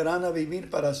volverán a vivir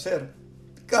para ser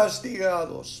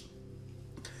castigados.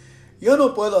 Yo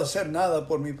no puedo hacer nada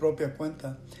por mi propia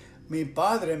cuenta. Mi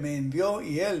Padre me envió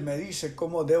y Él me dice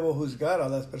cómo debo juzgar a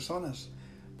las personas.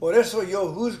 Por eso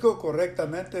yo juzgo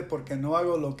correctamente, porque no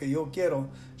hago lo que yo quiero,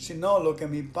 sino lo que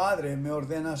mi Padre me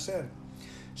ordena hacer.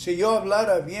 Si yo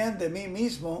hablara bien de mí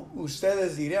mismo,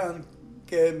 ustedes dirán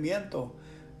que miento.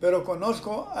 Pero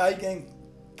conozco a alguien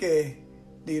que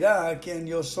dirá quién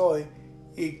yo soy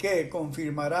y que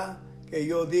confirmará que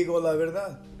yo digo la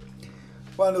verdad.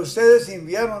 Cuando ustedes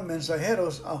enviaron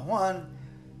mensajeros a Juan,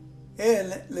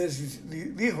 él les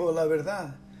dijo la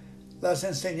verdad. Las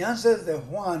enseñanzas de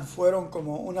Juan fueron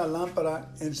como una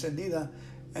lámpara encendida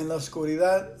en la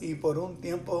oscuridad, y por un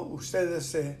tiempo ustedes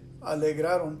se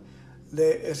alegraron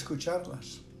de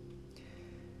escucharlas.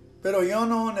 Pero yo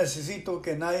no necesito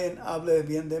que nadie hable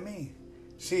bien de mí.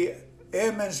 Si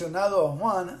he mencionado a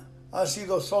Juan, ha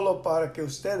sido solo para que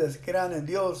ustedes crean en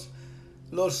Dios,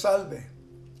 los salve,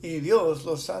 y Dios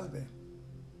los salve.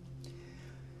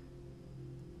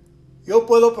 Yo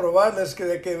puedo probarles que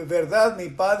de que verdad mi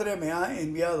Padre me ha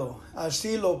enviado.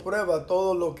 Así lo prueba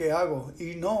todo lo que hago,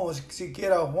 y no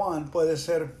siquiera Juan puede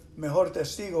ser mejor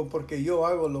testigo, porque yo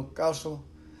hago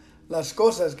las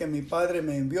cosas que mi Padre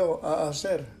me envió a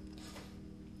hacer.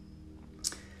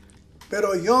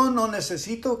 Pero yo no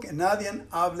necesito que nadie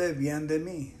hable bien de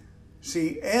mí.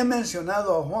 Si he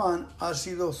mencionado a Juan, ha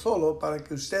sido solo para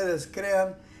que ustedes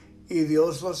crean y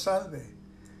Dios los salve.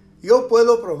 Yo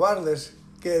puedo probarles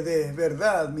que de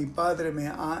verdad mi Padre me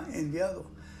ha enviado.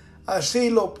 Así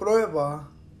lo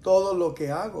prueba todo lo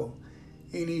que hago.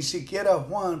 Y ni siquiera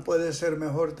Juan puede ser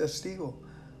mejor testigo,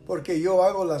 porque yo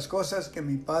hago las cosas que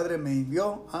mi Padre me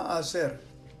envió a hacer.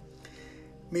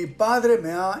 Mi Padre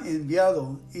me ha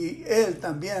enviado y Él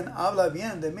también habla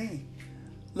bien de mí.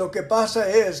 Lo que pasa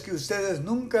es que ustedes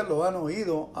nunca lo han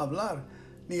oído hablar,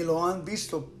 ni lo han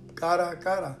visto cara a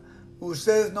cara.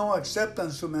 Ustedes no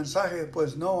aceptan su mensaje,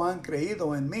 pues no han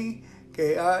creído en mí,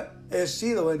 que he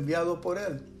sido enviado por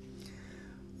Él.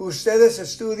 Ustedes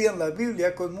estudian la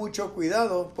Biblia con mucho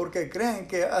cuidado porque creen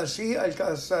que así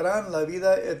alcanzarán la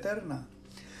vida eterna.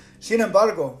 Sin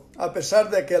embargo, a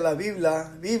pesar de que la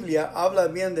Biblia habla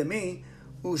bien de mí,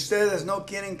 ustedes no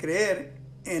quieren creer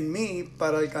en mí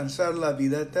para alcanzar la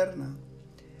vida eterna.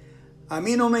 A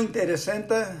mí no me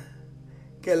interesa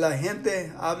que la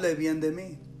gente hable bien de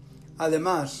mí.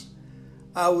 Además,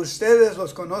 a ustedes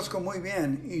los conozco muy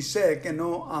bien y sé que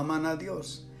no aman a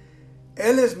Dios.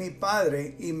 Él es mi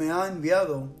Padre y me ha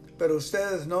enviado, pero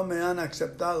ustedes no me han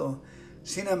aceptado.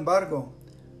 Sin embargo,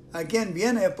 a quien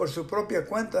viene por su propia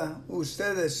cuenta,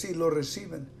 ustedes sí lo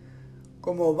reciben.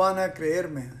 ¿Cómo van a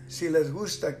creerme si les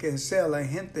gusta que sea la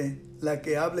gente la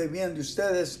que hable bien de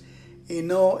ustedes y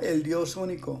no el Dios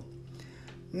único?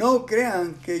 No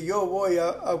crean que yo voy a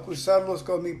acusarlos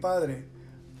con mi Padre.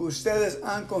 Ustedes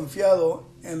han confiado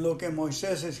en lo que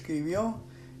Moisés escribió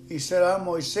y será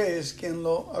Moisés quien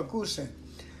lo acuse.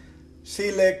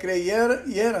 Si le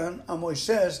creyeran a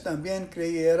Moisés, también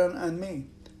creyeran en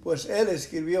mí, pues él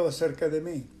escribió acerca de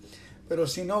mí. Pero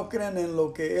si no creen en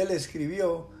lo que él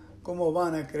escribió, ¿cómo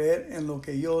van a creer en lo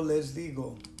que yo les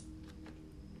digo?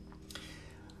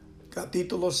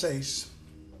 Capítulo 6.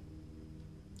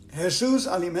 Jesús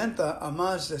alimenta a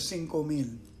más de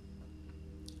 5,000.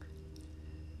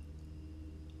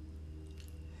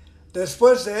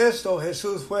 Después de esto,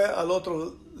 Jesús fue al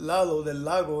otro lado del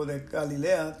lago de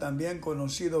Galilea, también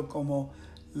conocido como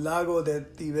lago de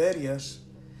Tiberias.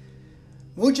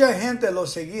 Mucha gente lo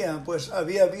seguía, pues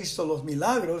había visto los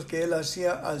milagros que él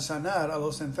hacía al sanar a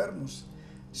los enfermos.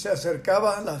 Se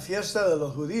acercaba la fiesta de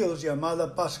los judíos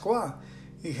llamada Pascua,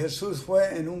 y Jesús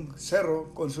fue en un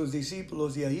cerro con sus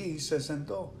discípulos y allí se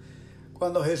sentó.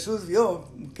 Cuando Jesús vio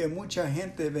que mucha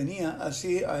gente venía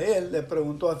así a él, le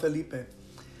preguntó a Felipe: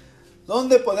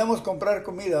 ¿dónde podemos comprar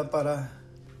comida para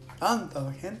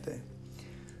tanta gente?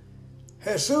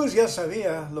 Jesús ya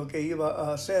sabía lo que iba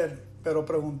a hacer, pero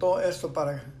preguntó esto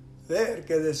para ver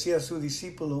qué decía su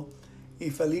discípulo, y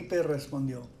Felipe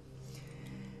respondió: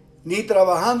 ni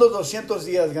trabajando 200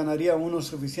 días ganaría uno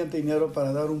suficiente dinero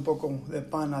para dar un poco de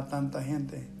pan a tanta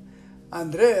gente.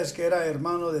 Andrés, que era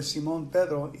hermano de Simón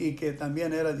Pedro y que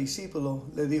también era discípulo,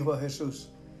 le dijo a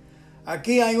Jesús: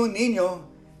 aquí hay un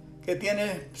niño que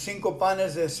tiene 5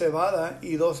 panes de cebada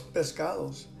y 2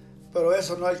 pescados, pero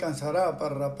eso no alcanzará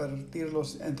para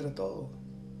repartirlos entre todos.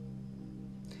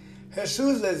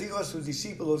 Jesús les dijo a sus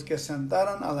discípulos que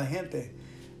sentaran a la gente.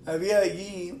 Había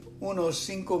allí unos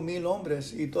 5,000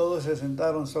 hombres y todos se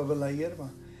sentaron sobre la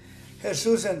hierba.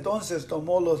 Jesús entonces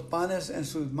tomó los panes en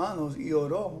sus manos y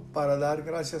oró para dar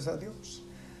gracias a Dios.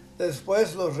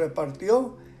 Después los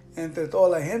repartió entre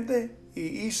toda la gente y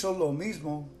hizo lo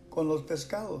mismo con los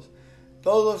pescados.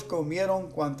 Todos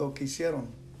comieron cuanto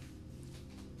quisieron.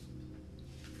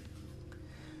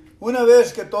 Una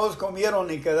vez que todos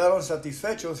comieron y quedaron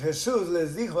satisfechos, Jesús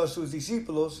les dijo a sus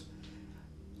discípulos: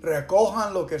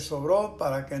 recojan lo que sobró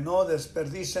para que no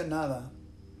desperdicien nada.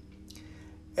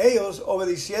 Ellos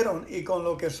obedecieron y con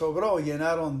lo que sobró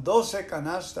llenaron 12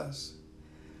 canastas.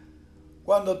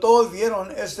 Cuando todos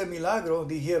vieron este milagro,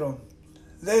 dijeron: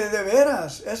 de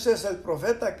veras, ese es el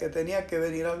profeta que tenía que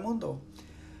venir al mundo.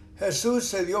 Jesús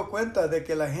se dio cuenta de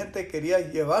que la gente quería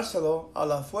llevárselo a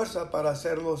la fuerza para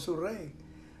hacerlo su rey.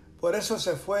 Por eso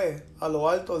se fue a lo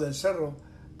alto del cerro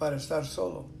para estar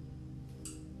solo.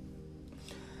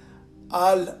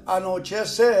 Al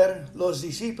anochecer, los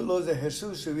discípulos de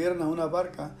Jesús subieron a una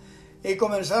barca y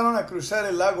comenzaron a cruzar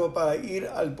el lago para ir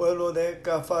al pueblo de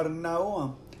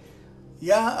Cafarnaúm.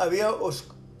 Ya había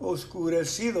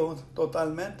oscurecido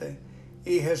totalmente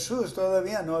y Jesús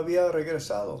todavía no había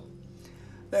regresado.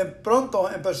 De pronto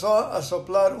empezó a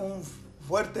soplar un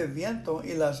fuerte viento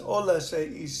y las olas se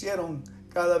hicieron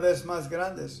cada vez más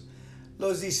grandes.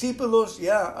 Los discípulos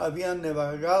ya habían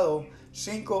navegado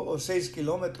 5 o 6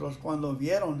 kilómetros cuando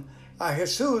vieron a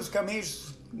Jesús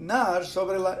caminar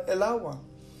sobre el agua.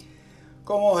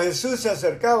 Como Jesús se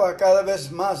acercaba cada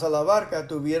vez más a la barca,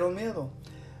 tuvieron miedo.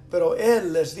 Pero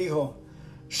él les dijo: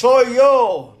 «Soy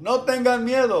yo, no tengan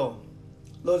miedo».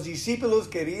 Los discípulos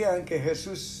querían que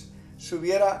Jesús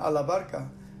subiera a la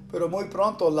barca, pero muy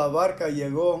pronto la barca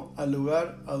llegó al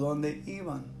lugar a donde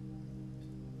iban.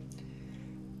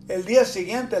 El día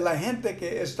siguiente, la gente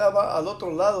que estaba al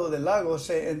otro lado del lago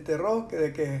se enteró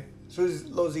de que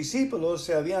los discípulos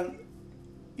se habían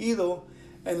ido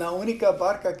en la única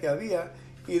barca que había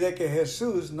y de que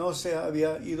Jesús no se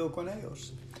había ido con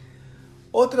ellos.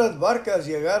 Otras barcas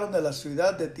llegaron de la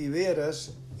ciudad de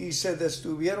Tiberias y se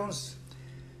detuvieron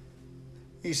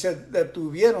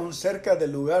cerca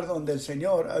del lugar donde el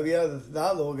Señor había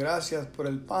dado gracias por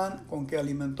el pan con que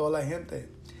alimentó a la gente.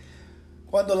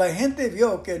 Cuando la gente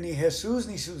vio que ni Jesús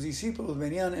ni sus discípulos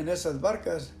venían en esas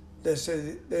barcas,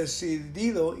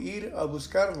 decidido ir a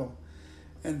buscarlo.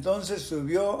 Entonces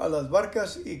subió a las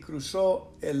barcas y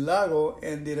cruzó el lago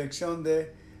en dirección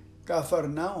de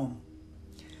Cafarnaúm.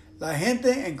 La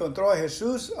gente encontró a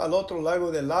Jesús al otro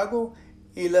lado del lago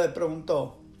y le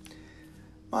preguntó: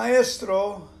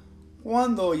 «Maestro,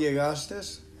 ¿cuándo llegaste?».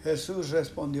 Jesús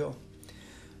respondió: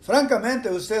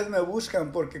 «Francamente, ustedes me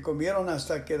buscan porque comieron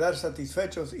hasta quedar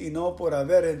satisfechos y no por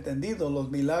haber entendido los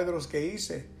milagros que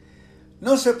hice.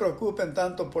 No se preocupen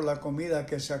tanto por la comida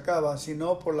que se acaba,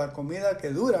 sino por la comida que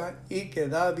dura y que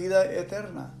da vida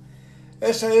eterna.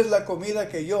 Esa es la comida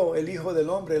que yo, el Hijo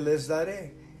del Hombre, les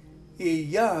daré.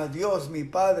 Y ya Dios mi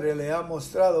Padre le ha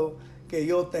mostrado que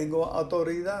yo tengo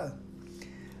autoridad».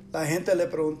 La gente le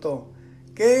preguntó: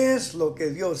 «¿Qué es lo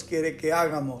que Dios quiere que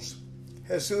hagamos?».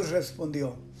 Jesús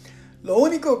respondió: «Lo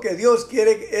único que Dios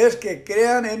quiere es que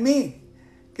crean en mí,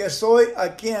 que soy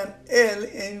a quien Él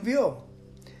envió».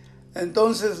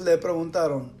 Entonces le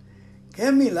preguntaron: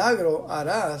 «¿Qué milagro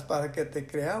harás para que te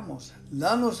creamos?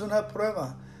 Danos una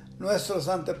prueba. Nuestros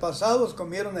antepasados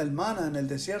comieron el maná en el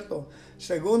desierto.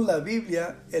 Según la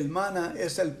Biblia, el maná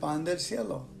es el pan del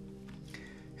cielo».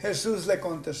 Jesús le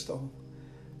contestó: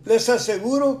 «Les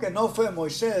aseguro que no fue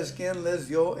Moisés quien les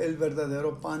dio el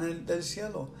verdadero pan del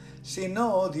cielo,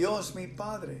 sino Dios mi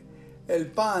Padre.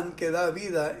 El pan que da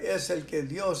vida es el que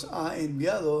Dios ha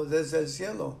enviado desde el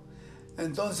cielo».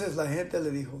 Entonces la gente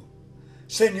le dijo: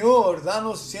 «Señor,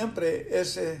 danos siempre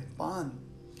ese pan».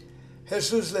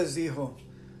 Jesús les dijo: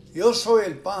 «Yo soy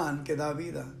el pan que da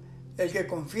vida. El que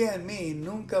confía en mí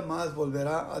nunca más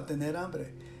volverá a tener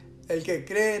hambre. El que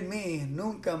cree en mí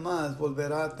nunca más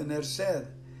volverá a tener sed.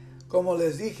 Como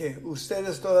les dije,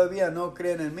 ustedes todavía no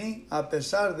creen en mí, a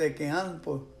pesar de que han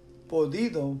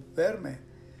podido verme.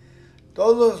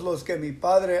 Todos los que mi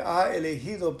Padre ha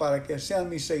elegido para que sean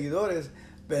mis seguidores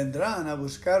vendrán a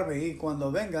buscarme, y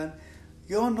cuando vengan,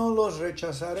 yo no los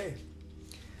rechazaré.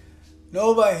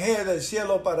 No bajé del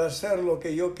cielo para hacer lo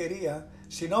que yo quería,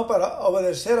 sino para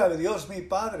obedecer a Dios mi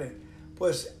Padre,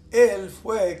 pues Él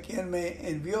fue quien me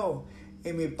envió,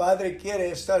 y mi Padre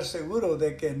quiere estar seguro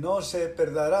de que no se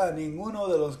perderá ninguno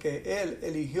de los que Él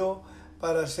eligió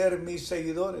para ser mis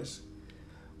seguidores.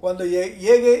 Cuando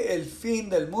llegue el fin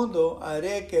del mundo,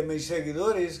 haré que mis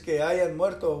seguidores que hayan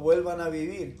muerto vuelvan a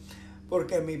vivir,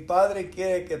 porque mi Padre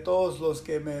quiere que todos los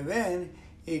que me ven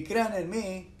y crean en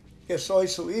mí, que soy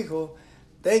su Hijo,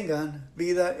 tengan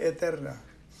vida eterna».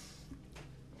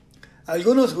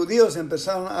 Algunos judíos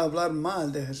empezaron a hablar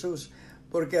mal de Jesús,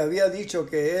 porque había dicho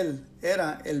que Él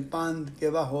era el pan que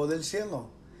bajó del cielo.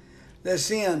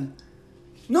 Decían: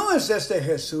 «¿No es este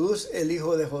Jesús el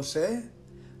hijo de José?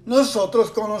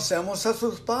 Nosotros conocemos a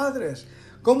sus padres.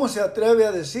 ¿Cómo se atreve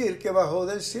a decir que bajó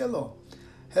del cielo?».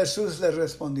 Jesús les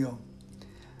respondió: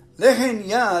 «Dejen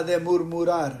ya de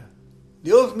murmurar.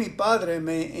 Dios mi Padre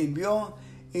me envió,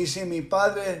 y si mi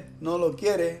Padre no lo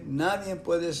quiere, nadie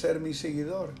puede ser mi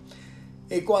seguidor.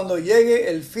 Y cuando llegue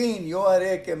el fin, yo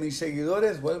haré que mis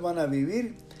seguidores vuelvan a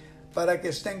vivir para que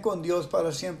estén con Dios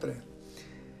para siempre».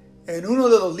 En uno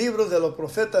de los libros de los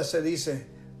profetas se dice: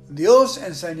 «Dios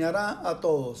enseñará a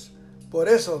todos. Por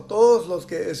eso todos los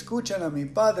que escuchan a mi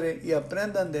Padre y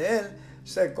aprendan de Él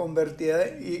se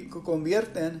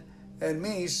convierten en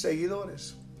mis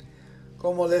seguidores».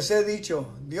 Como les he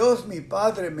dicho, Dios mi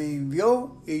Padre me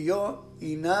envió,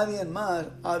 y nadie más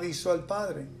ha visto al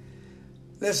Padre.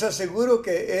 Les aseguro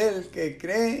que el que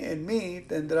cree en mí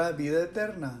tendrá vida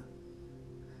eterna.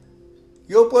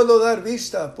 Yo puedo dar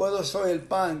vista, soy el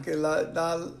pan que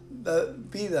da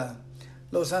vida.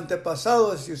 Los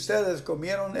antepasados de ustedes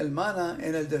comieron el maná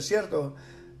en el desierto,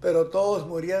 pero todos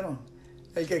murieron.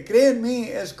 El que cree en mí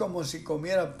es como si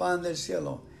comiera pan del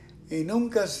cielo, y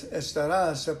nunca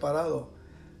estará separado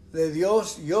de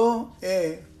Dios. Yo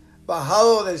he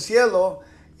bajado del cielo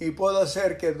y puedo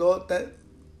hacer que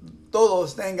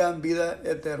todos tengan vida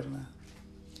eterna.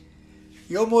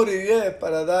 Yo moriré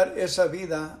para dar esa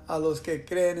vida a los que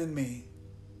creen en mí.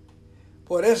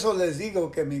 Por eso les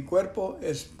digo que mi cuerpo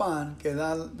es pan que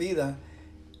da vida.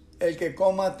 El que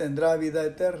coma tendrá vida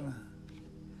eterna.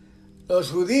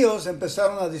 Los judíos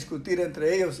empezaron a discutir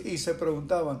entre ellos y se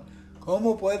preguntaban,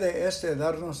 ¿cómo puede éste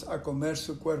darnos a comer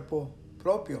su cuerpo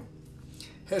propio?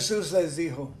 Jesús les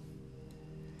dijo,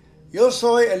 yo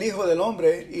soy el Hijo del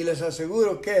Hombre y les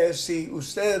aseguro que si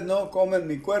ustedes no comen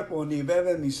mi cuerpo ni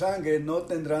beben mi sangre, no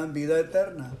tendrán vida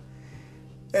eterna.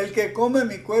 El que come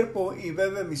mi cuerpo y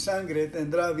bebe mi sangre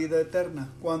tendrá vida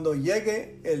eterna. Cuando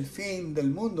llegue el fin del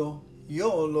mundo,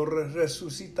 yo lo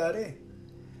resucitaré.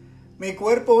 Mi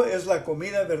cuerpo es la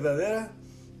comida verdadera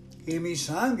y mi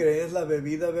sangre es la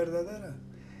bebida verdadera.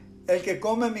 El que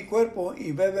come mi cuerpo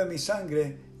y bebe mi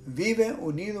sangre vive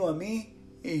unido a mí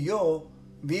y yo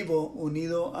vivo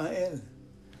unido a él.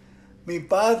 Mi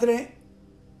Padre,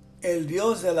 el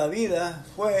Dios de la vida,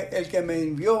 fue el que me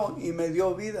envió y me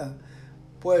dio vida,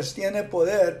 pues tiene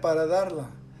poder para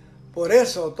darla. Por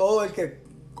eso todo el que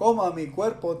coma mi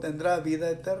cuerpo tendrá vida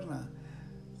eterna.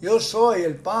 Yo soy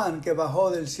el pan que bajó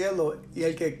del cielo, y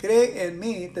el que cree en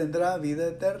mí tendrá vida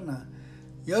eterna.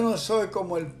 Yo no soy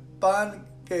como el pan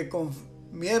que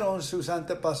comieron sus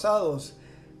antepasados,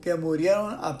 que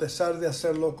murieron a pesar de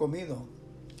haberlo comido.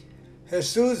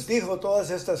 Jesús dijo todas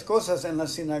estas cosas en la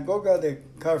sinagoga de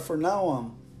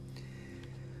Cafarnaum.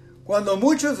 Cuando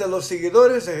muchos de los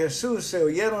seguidores de Jesús se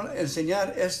oyeron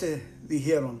enseñar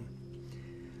dijeron,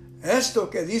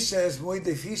 esto que dice es muy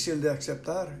difícil de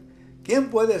aceptar.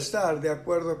 ¿Quién puede estar de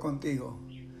acuerdo contigo?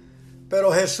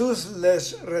 Pero Jesús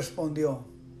les respondió,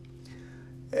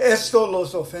 ¿esto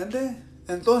los ofende?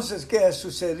 Entonces, ¿qué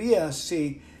sucedería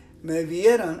si me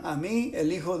vieran a mí,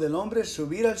 el Hijo del Hombre,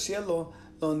 subir al cielo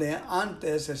donde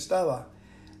antes estaba?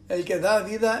 El que da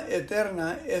vida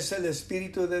eterna es el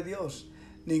Espíritu de Dios.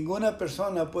 Ninguna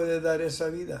persona puede dar esa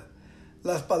vida.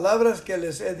 Las palabras que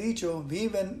les he dicho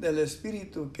viven del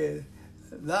Espíritu que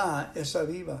da esa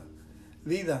vida.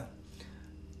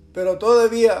 Pero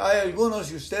todavía hay algunos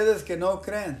de ustedes que no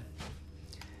creen.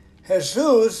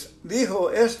 Jesús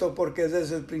dijo esto porque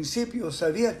desde el principio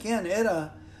sabía quién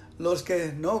eran los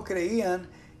que no creían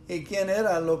y quién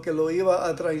era lo que lo iba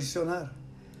a traicionar.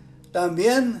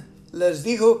 También les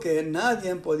dijo que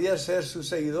nadie podía ser su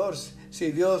seguidor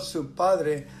si Dios su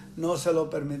Padre no se lo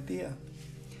permitía.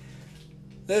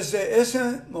 Desde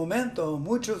ese momento,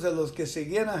 muchos de los que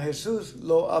seguían a Jesús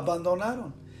lo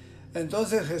abandonaron.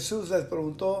 Entonces Jesús les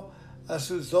preguntó a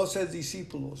sus 12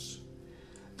 discípulos,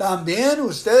 ¿también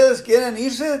ustedes quieren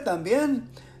irse? ¿También?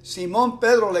 Simón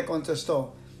Pedro le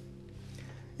contestó,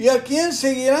 ¿y a quién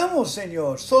seguiremos,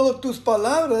 Señor? Solo tus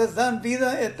palabras dan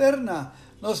vida eterna.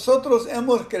 Nosotros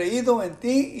hemos creído en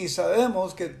ti y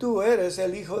sabemos que tú eres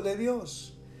el Hijo de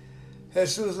Dios.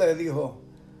 Jesús le dijo,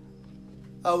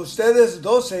 a ustedes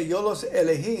 12 yo los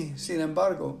elegí, sin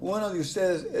embargo, uno de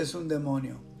ustedes es un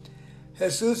demonio.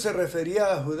 Jesús se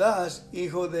refería a Judas,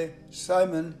 hijo de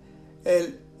Simón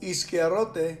el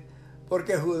Iscariote,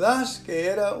 porque Judas, que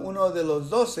era uno de los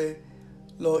 12,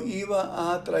 lo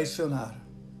iba a traicionar.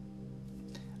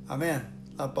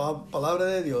 Amén. La palabra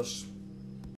de Dios.